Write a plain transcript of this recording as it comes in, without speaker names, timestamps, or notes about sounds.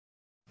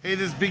Hey,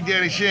 this is Big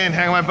Daddy Shin,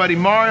 hanging with my buddy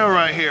Mario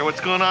right here.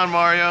 What's going on,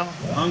 Mario?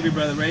 Hungry,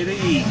 brother, ready to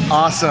eat.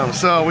 Awesome.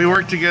 So we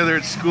worked together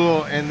at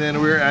school, and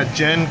then we were at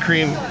Gen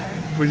Cream.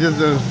 We did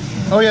the,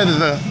 oh yeah,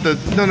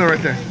 no,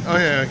 right there. Oh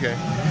yeah, okay.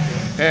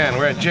 And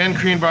we're at Gen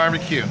Cream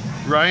Barbecue,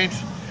 right?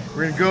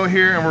 We're gonna go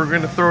here and we're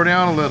gonna throw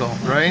down a little,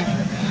 right?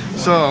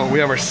 So we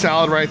have our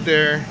salad right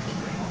there.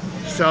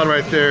 Salad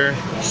right there.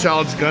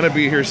 Salad's gonna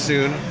be here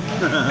soon,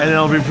 and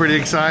it'll be pretty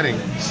exciting.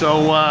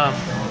 So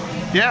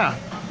yeah.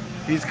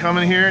 He's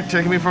coming here,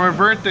 taking me for my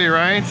birthday,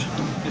 right?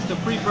 It's the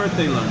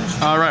pre-birthday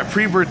lunch. All right,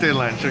 pre-birthday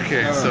lunch.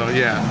 Okay, right. So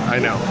yeah, I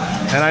know.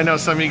 And I know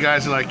some of you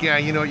guys are like, yeah,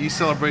 you know, you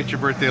celebrate your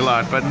birthday a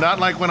lot, but not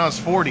like when I was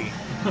 40.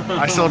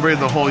 I celebrated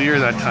the whole year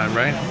that time,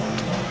 right?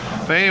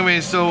 But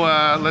anyway, so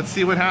let's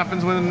see what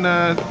happens when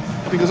it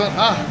goes on.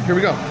 Ah, here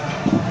we go.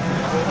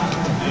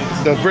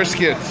 The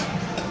brisket,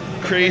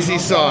 crazy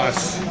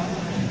sauce,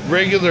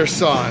 regular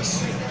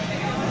sauce,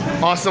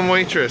 awesome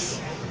waitress,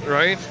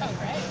 right?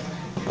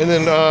 And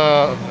then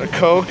a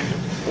Coke,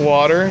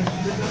 water.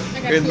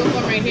 I got two of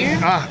them right here.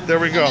 Ah, there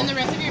we go. And then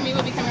the rest of your meat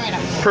will be coming right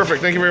up.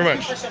 Perfect, thank you very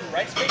much. For some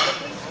rice paper,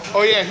 please?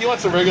 Oh yeah, he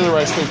wants a regular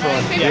rice paper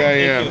one. Paper?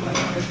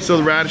 Yeah. So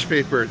the radish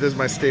paper, this is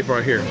my staple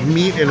right here.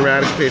 Meat and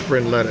radish paper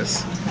and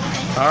lettuce.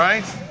 All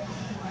right?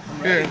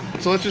 Here,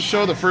 so let's just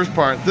show the first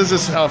part. This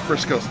is how it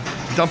first goes.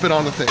 Dump it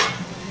on the thing.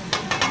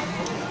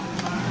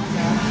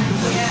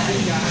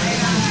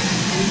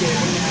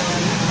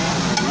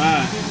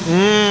 Right.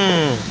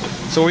 Mmm.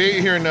 So we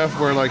ate here enough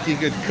where like he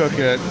could cook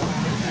it,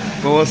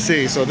 but we'll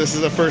see. So this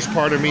is the first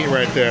part of meat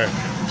right there.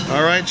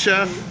 All right,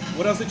 chef.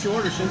 What else did you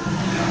order, Shin?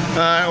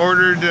 I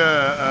ordered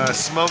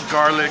smoked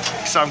garlic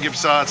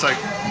samgyeopsal. It's like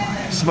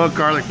smoked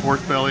garlic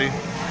pork belly,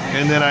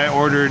 and then I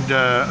ordered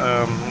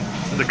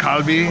the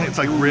kalbi. It's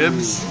like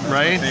ribs,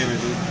 right?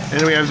 And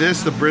then we have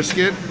this, the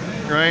brisket,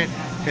 right?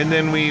 And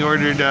then we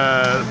ordered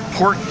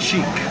pork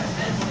cheek.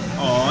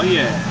 Oh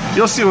yeah.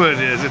 You'll see what it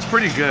is. It's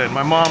pretty good.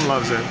 My mom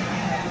loves it.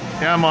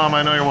 Yeah, Mom,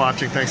 I know you're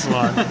watching. Thanks a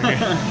lot. Okay.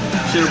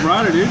 Should have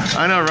brought her, dude.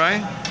 I know,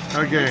 right?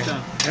 Okay.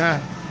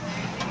 Yeah.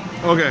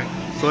 Okay.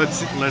 So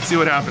let's see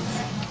what happens.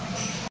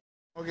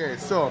 Okay,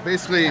 so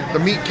basically the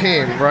meat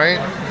came, right?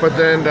 But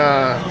then,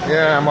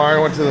 yeah,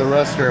 Mario went to the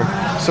restroom.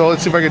 So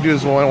let's see if I can do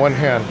this one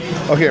hand.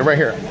 Okay, right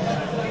here.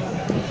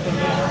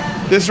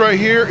 This right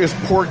here is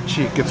pork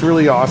cheek. It's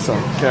really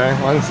awesome. Okay,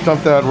 let's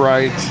dump that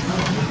right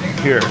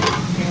here.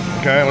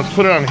 Okay, let's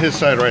put it on his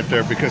side right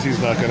there because he's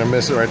not gonna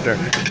miss it right there.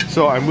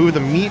 So I move the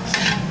meat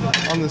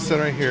on this side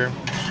right here.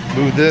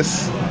 Move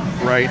this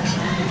right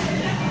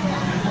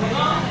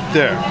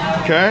there.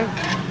 Okay?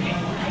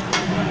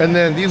 And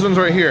then these ones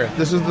right here.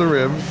 This is the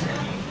ribs.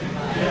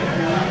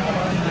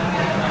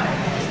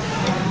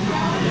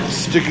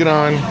 Stick it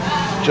on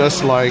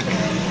just like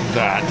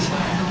that.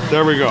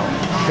 There we go.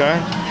 Okay?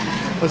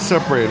 Let's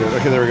separate it.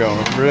 Okay, there we go.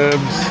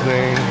 Ribs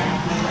thing.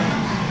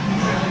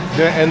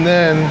 And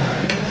then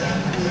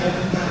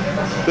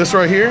this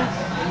right here,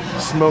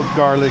 smoked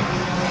garlic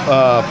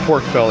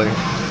pork belly,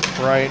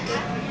 right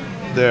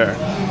there.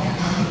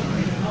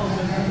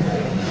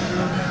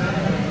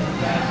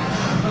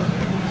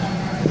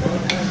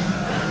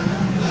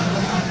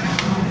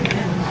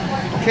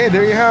 Okay,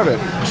 there you have it.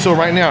 So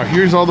right now,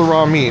 here's all the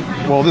raw meat.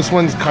 Well, this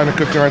one's kind of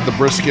cooking right, the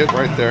brisket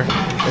right there.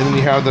 And then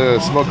you have the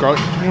smoked garlic.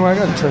 You know, I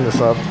gotta turn this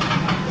up.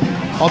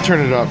 I'll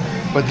turn it up.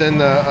 But then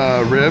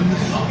the ribs,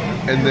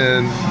 and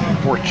then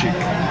pork cheek.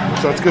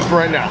 So it's good for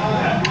right now.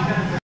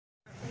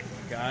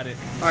 It.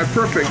 All right,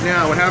 perfect.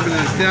 Now what happens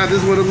is now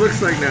this is what it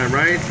looks like now,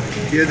 right?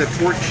 You have the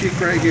pork cheek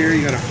right here.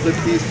 You gotta flip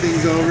these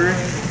things over,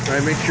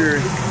 right? Make sure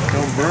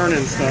don't burn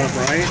and stuff,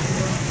 right?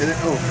 And then,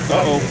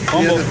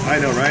 I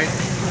know, right?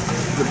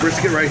 The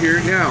brisket right here.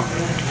 Now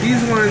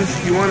these ones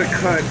you want to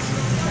cut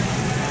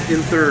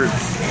in thirds,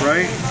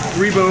 right?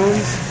 3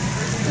 bones.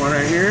 One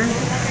right here.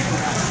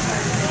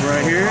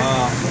 Right here.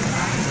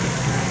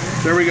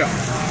 There we go.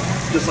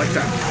 Just like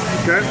that.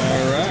 Okay.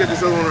 All right. Let's get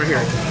this other one right here.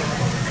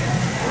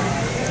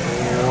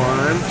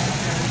 One.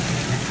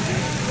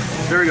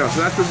 There we go.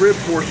 So that's the rib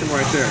portion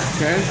right there.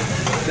 Okay.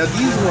 Now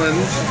these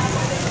ones,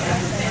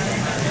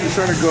 you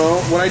start to go.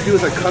 What I do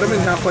is I cut them in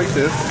half like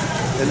this,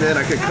 and then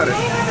I can cut it.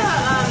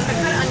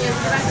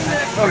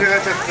 Okay,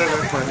 that's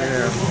fine.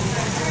 Yeah.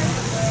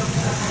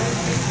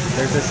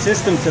 There's a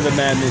system to the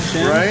madness,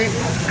 Shin. Right.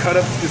 Cut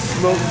up the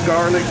smoked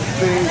garlic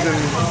things and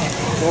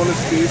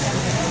bonus piece.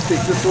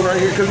 Take this one right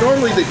here, because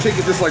normally they take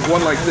it just like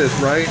one like this,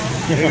 right?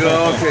 You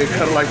go, okay,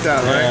 cut it like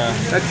that, right? Yeah.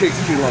 That takes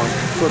too long.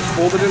 So it's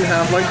folded in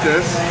half like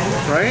this,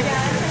 right?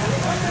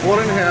 Fold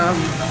it in half,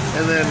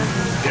 and then,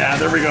 yeah,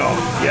 there we go.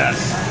 Yes.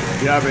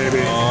 Yeah,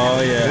 baby. Oh,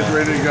 yeah. It's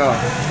ready to go.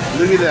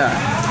 Look at that.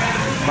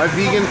 My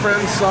vegan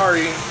friends,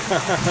 sorry.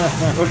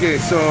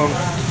 Okay, so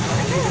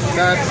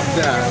that's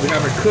that. We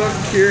have it cooked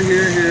here,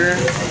 here, here.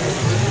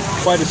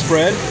 Quite a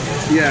spread.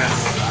 Yes.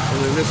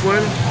 And then this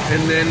one,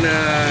 and then,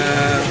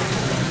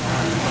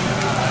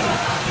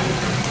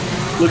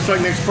 looks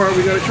like next part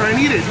we gotta try and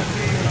eat it.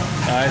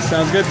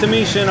 Sounds good to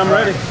me, Shin. I'm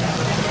ready.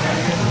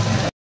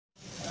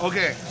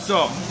 Okay,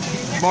 so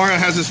Mario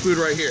has his food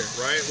right here,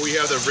 right? We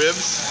have the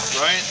ribs,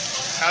 right?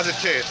 How's it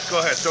taste? Go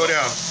ahead, throw it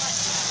down.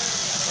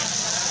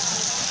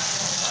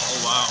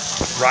 Oh wow.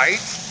 Right?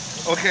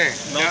 Okay.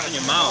 Melt in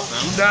your mouth,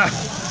 man. Nah.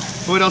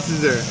 What else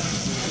is there?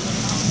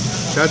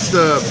 That's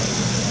the.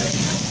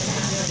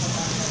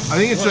 I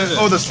think it's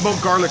the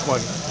smoked garlic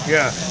one.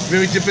 Yeah.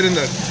 Maybe dip it in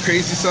the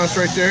crazy sauce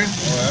right there.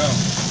 Wow.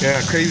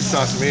 Yeah, crazy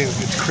sauce. I mean,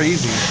 it's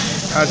crazy.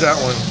 How's that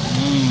one?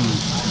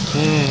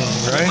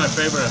 Right? That's my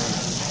favorite.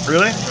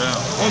 Really?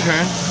 Yeah.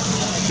 Okay.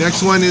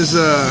 Next one is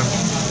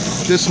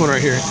this one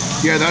right here.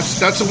 Yeah, that's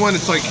the one.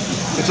 It's like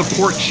it's a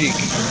pork cheek.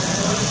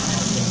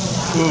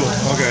 Ooh,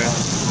 okay.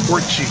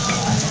 Pork cheek.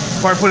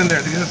 Probably put in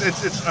there because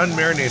it's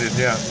unmarinated.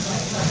 Yeah.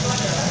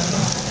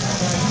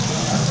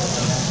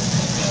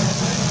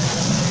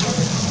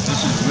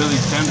 This is really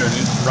tender,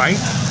 dude. Right?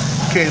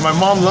 Okay, my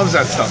mom loves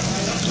that stuff.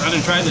 I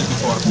didn't try this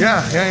before.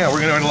 Yeah.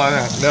 We're gonna eat a lot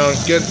of that. Now,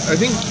 I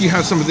think you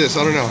have some of this.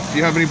 I don't know. Do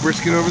you have any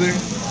brisket over there?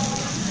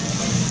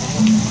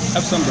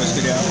 Have some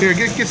brisket, yeah.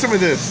 Here, get some of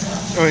this.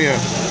 Oh yeah,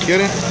 get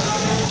it.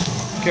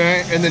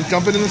 Okay, and then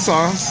dump it in the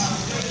sauce.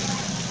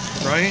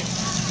 Right?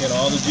 Get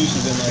all the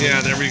juices in there.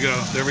 Yeah, there we go.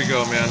 There we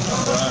go, man.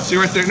 Wow. See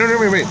right there? No,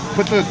 wait.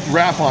 Put the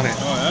wrap on it.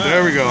 Oh, yeah.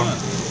 There we go.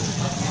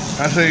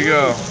 That's how you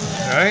go.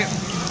 All right?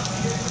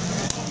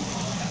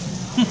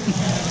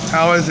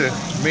 How is it?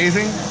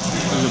 Amazing?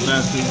 This is the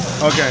best, dude.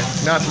 Okay,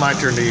 now it's my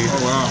turn to eat.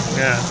 Oh, wow.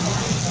 Yeah.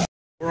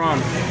 We're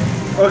on.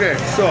 Okay,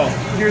 so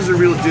here's the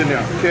real deal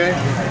now, okay?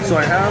 So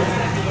I have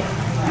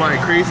my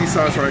crazy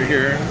sauce right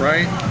here,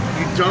 right?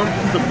 You dump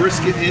the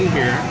brisket in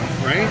here,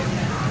 right?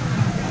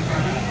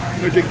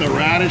 I take the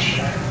radish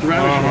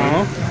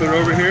one, put it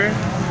over here,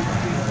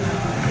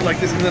 like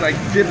this, and then I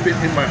dip it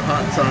in my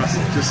hot sauce,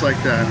 just like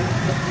that.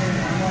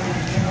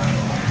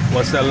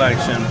 What's that like,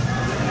 Shin?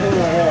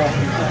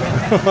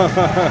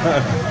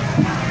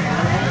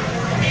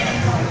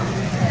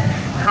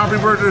 Happy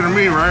birthday to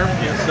me, right?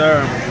 Yes,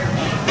 sir.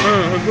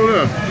 Let's do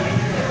this.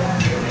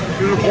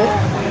 Here's the pork.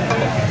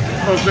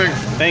 Oh, thanks.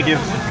 Thank you.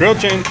 Grilled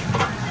chain.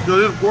 So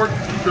this pork,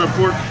 the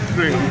pork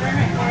thing,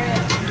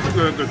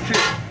 the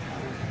cheek.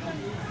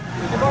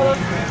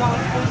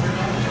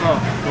 Oh,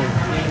 cool.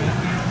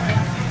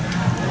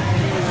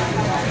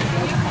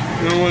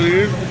 You know what it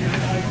is?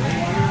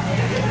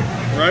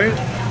 Right?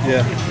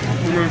 Yeah.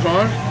 You know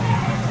what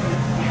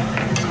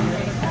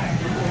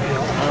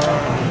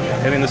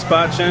it's Hitting the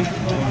spot, Shin.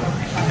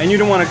 And you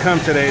don't want to come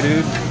today,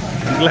 dude.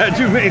 I'm glad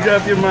you made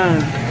up your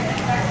mind.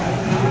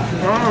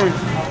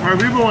 My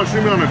people want to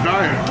see me on a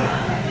diet.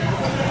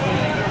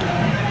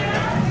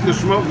 The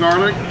smoked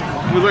garlic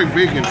was like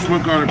bacon,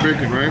 smoked garlic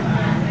bacon, right?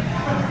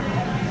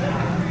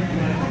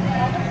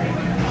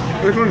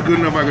 This one's good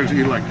enough I can just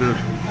eat like this.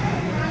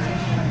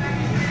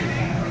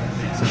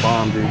 It's a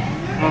bomb, dude.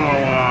 Oh,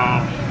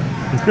 wow.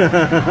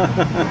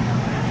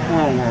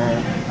 Oh,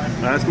 wow.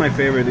 That's my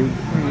favorite, dude.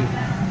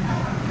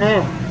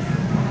 Oh,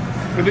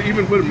 but they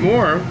even put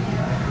more.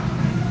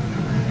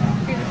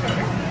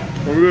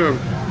 Oh, yeah.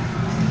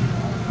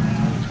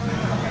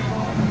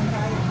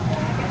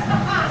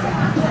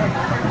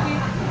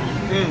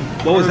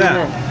 What was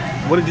that?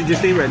 What did you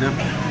just eat right now?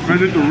 I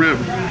did the rib.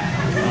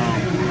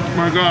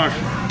 My gosh.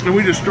 And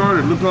we just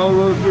started. Look at all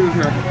those things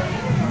here.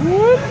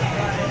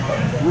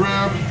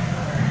 Rib,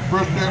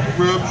 brisket,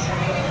 ribs,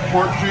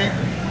 pork cheek,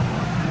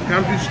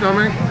 empty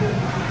stomach.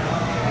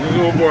 This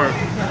little boy.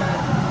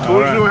 So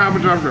let's see what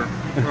happens after.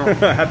 Oh.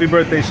 Happy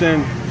birthday,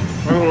 Shin.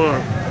 Oh.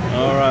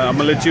 All right, I'm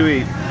gonna let you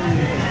eat.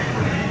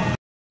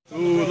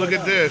 Ooh, look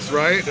at this,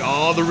 right?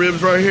 All the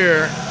ribs right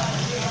here.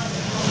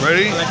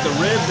 Ready? I like the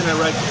ribs and I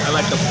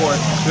like the pork.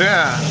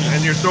 Yeah,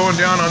 and you're throwing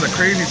down on the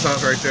crazy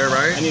sauce right there,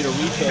 right? I need a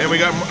refill. And we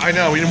got, I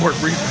know, we need more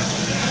refill.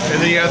 And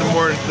then you have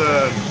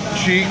the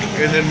cheek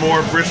and then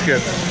more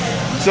brisket.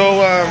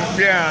 So,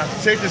 yeah,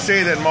 safe to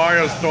say that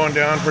Mario's throwing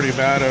down pretty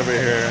bad over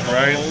here,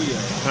 right? Oh,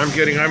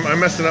 yeah. I'm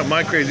messing up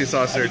my crazy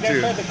sauce there,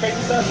 too. You guys tried the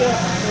crazy sauce yet?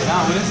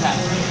 No, what is that?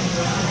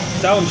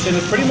 Tell them, Shin,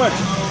 it's pretty much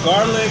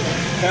garlic,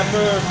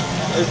 pepper.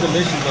 It's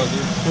delicious, though,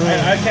 dude.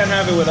 I can't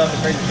have it without the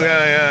crazy sauce.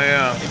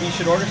 Yeah. If you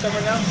should order some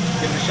right now,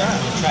 give it a shot.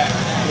 Try it.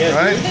 Yeah,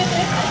 right?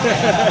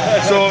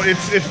 So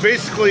it's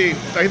basically,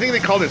 I think they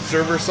called it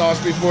server sauce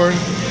before.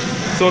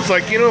 So it's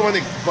like, you know when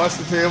they bust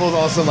the tables,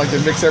 all of a sudden like they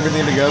mix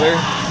everything together?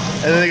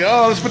 And then they go,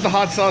 oh, let's put the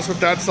hot sauce with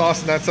that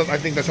sauce and that sauce. I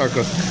think that's how it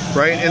goes,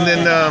 right? And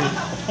then,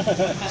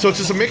 so it's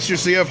just a mixture.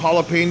 So you have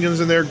jalapenos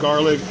in there,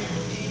 garlic,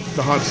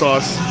 the hot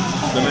sauce.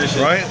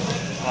 Delicious. Right?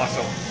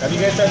 Awesome. Have you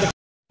guys tried the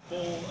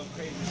bowl of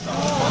crazy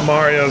sauce?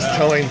 Mario's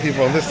telling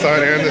people on this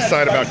side and this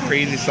side about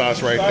crazy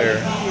sauce right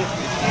there.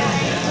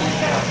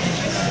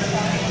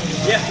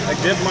 Yeah, I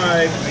get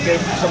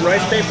some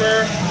rice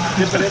paper,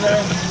 dip it in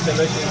there.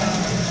 Delicious.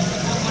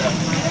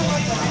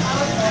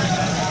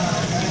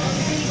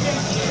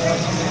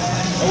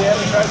 Oh, we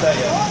haven't tried that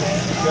yet.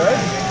 Good?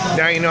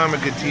 Now you know I'm a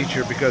good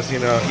teacher because, you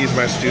know, he's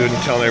my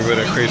student telling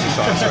everybody about crazy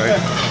sauce, right?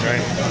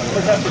 Right?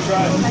 Let's have to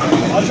try.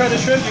 I'll try the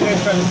shrimp, you guys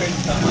try the crazy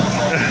sauce.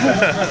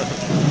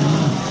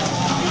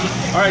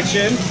 All right,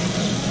 Shin.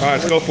 All right,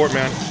 let's go for it,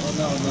 man.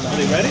 Are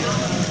they ready?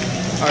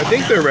 I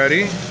think they're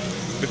ready.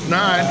 If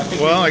not,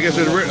 well, I guess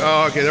it's...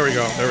 Oh, okay, there we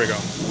go. There we go.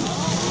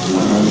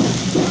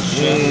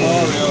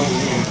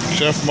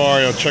 Chef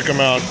Mario, check him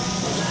out.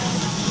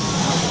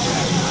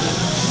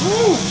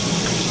 Woo.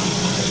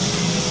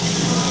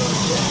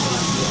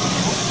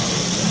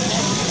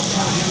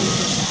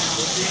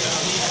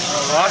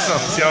 Awesome.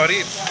 See how it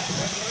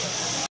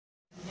eats.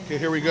 Okay,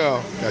 here we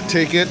go. Gotta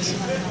take it.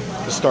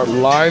 Just start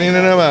lining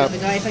them up.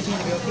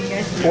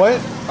 What?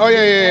 Oh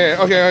yeah.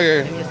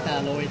 Okay.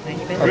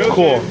 That's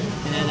cool.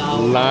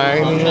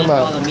 Lining them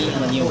up.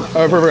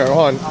 Oh, perfect.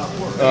 Hold on.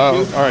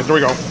 All right, there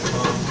we go.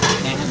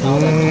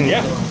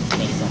 Yeah.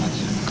 Thank you so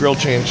much. Grill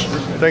change.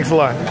 Thanks a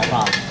lot. No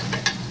problem.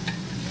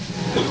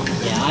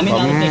 Yeah, I'm in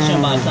another picture,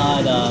 but I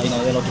saw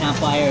the little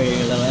campfire,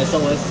 your little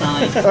SOS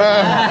sign.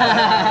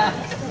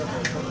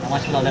 How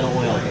much for the little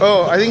oil?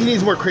 Oh, I think he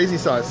needs more crazy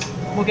sauce.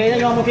 Okay,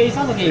 you want more crazy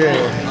sauce? Okay. Yeah.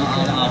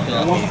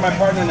 I want for my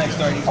partner next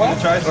door. He's gonna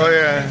try some. Oh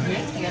yeah.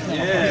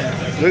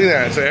 Yeah. Look at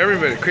that. So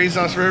everybody, crazy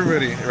sauce for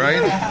everybody,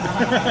 right?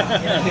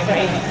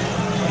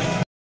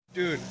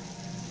 Dude,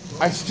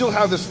 I still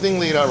have this thing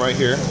laid out right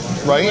here,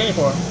 right?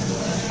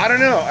 I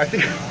don't know. I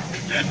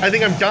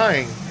think I'm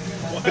dying.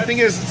 The thing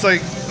is, it's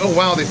like, oh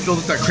wow, they filled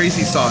with that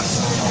crazy sauce.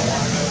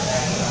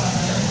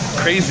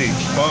 Crazy.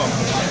 Wow.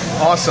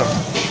 Awesome.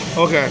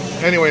 Okay.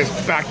 Anyways,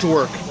 back to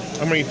work.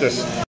 I'm gonna eat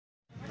this.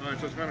 All right,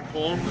 so it's kind of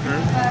cold.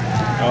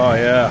 Oh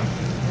yeah.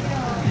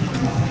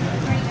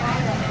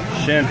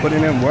 Shin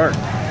putting in work.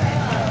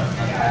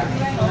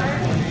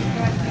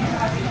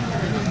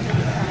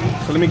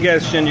 So let me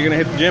guess, Shin, you're gonna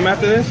hit the gym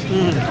after this?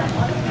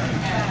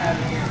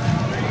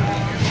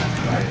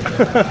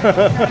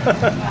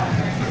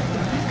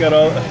 Got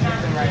all.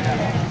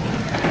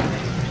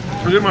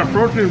 I get my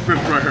protein fix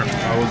right here.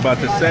 I was about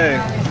to say.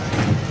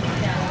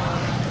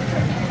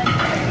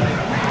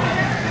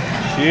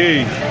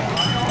 Sheesh.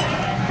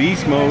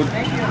 Beast mode.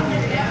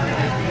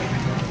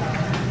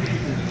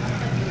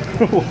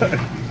 What?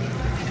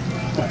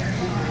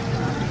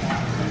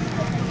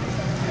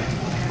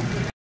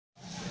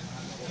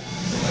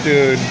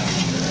 Dude,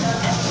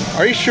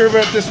 are you sure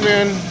about this,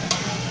 man?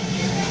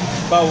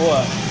 About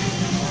what?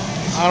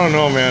 I don't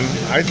know, man.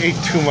 I ate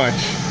too much.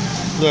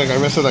 Look, I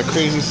messed up that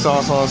crazy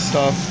sauce, all that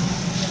stuff.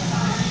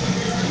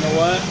 You know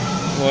what?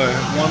 What?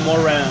 One more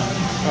round.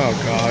 Oh,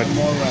 God. One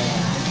more round.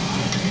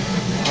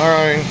 All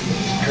right,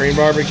 Korean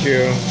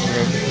barbecue.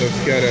 Let's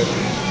get it.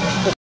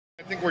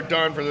 I think we're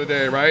done for the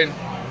day, right?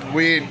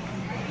 We ate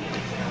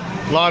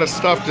a lot of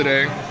stuff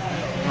today,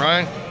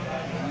 right?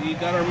 We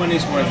got our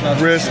money's worth. That's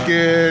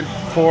Brisket,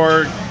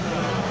 pork,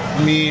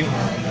 meat.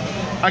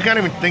 I can't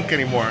even think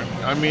anymore.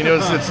 I mean,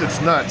 it's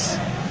nuts.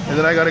 And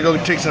then I gotta go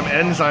take some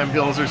enzyme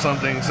pills or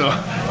something, so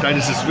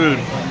digest this food,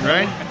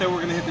 right? I thought we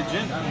were gonna hit the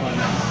gym.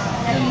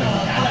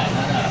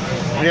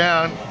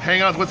 Yeah,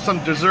 hang out with some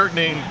dessert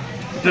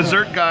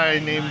guy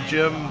named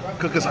Jim,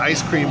 cook us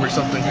ice cream or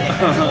something.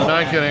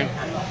 Not kidding.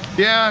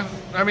 Yeah,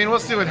 I mean, we'll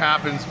see what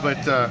happens,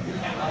 but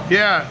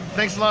yeah,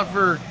 thanks a lot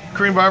for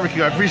Korean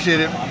barbecue. I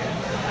appreciate it.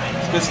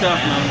 It's good stuff,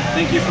 man.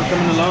 Thank you for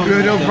coming along.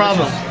 Good, no Delicious.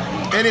 problem.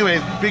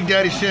 Anyways, Big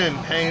Daddy Shin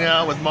hanging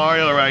out with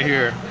Mario right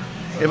here.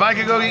 If I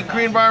could go eat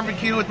Korean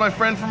barbecue with my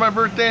friend for my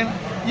birthday,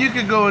 you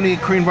could go and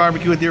eat Korean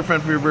barbecue with your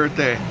friend for your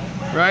birthday,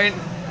 right?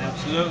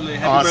 Absolutely.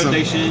 Happy Awesome.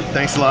 birthday, Shin.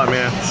 Thanks a lot,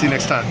 man. See you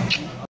next time.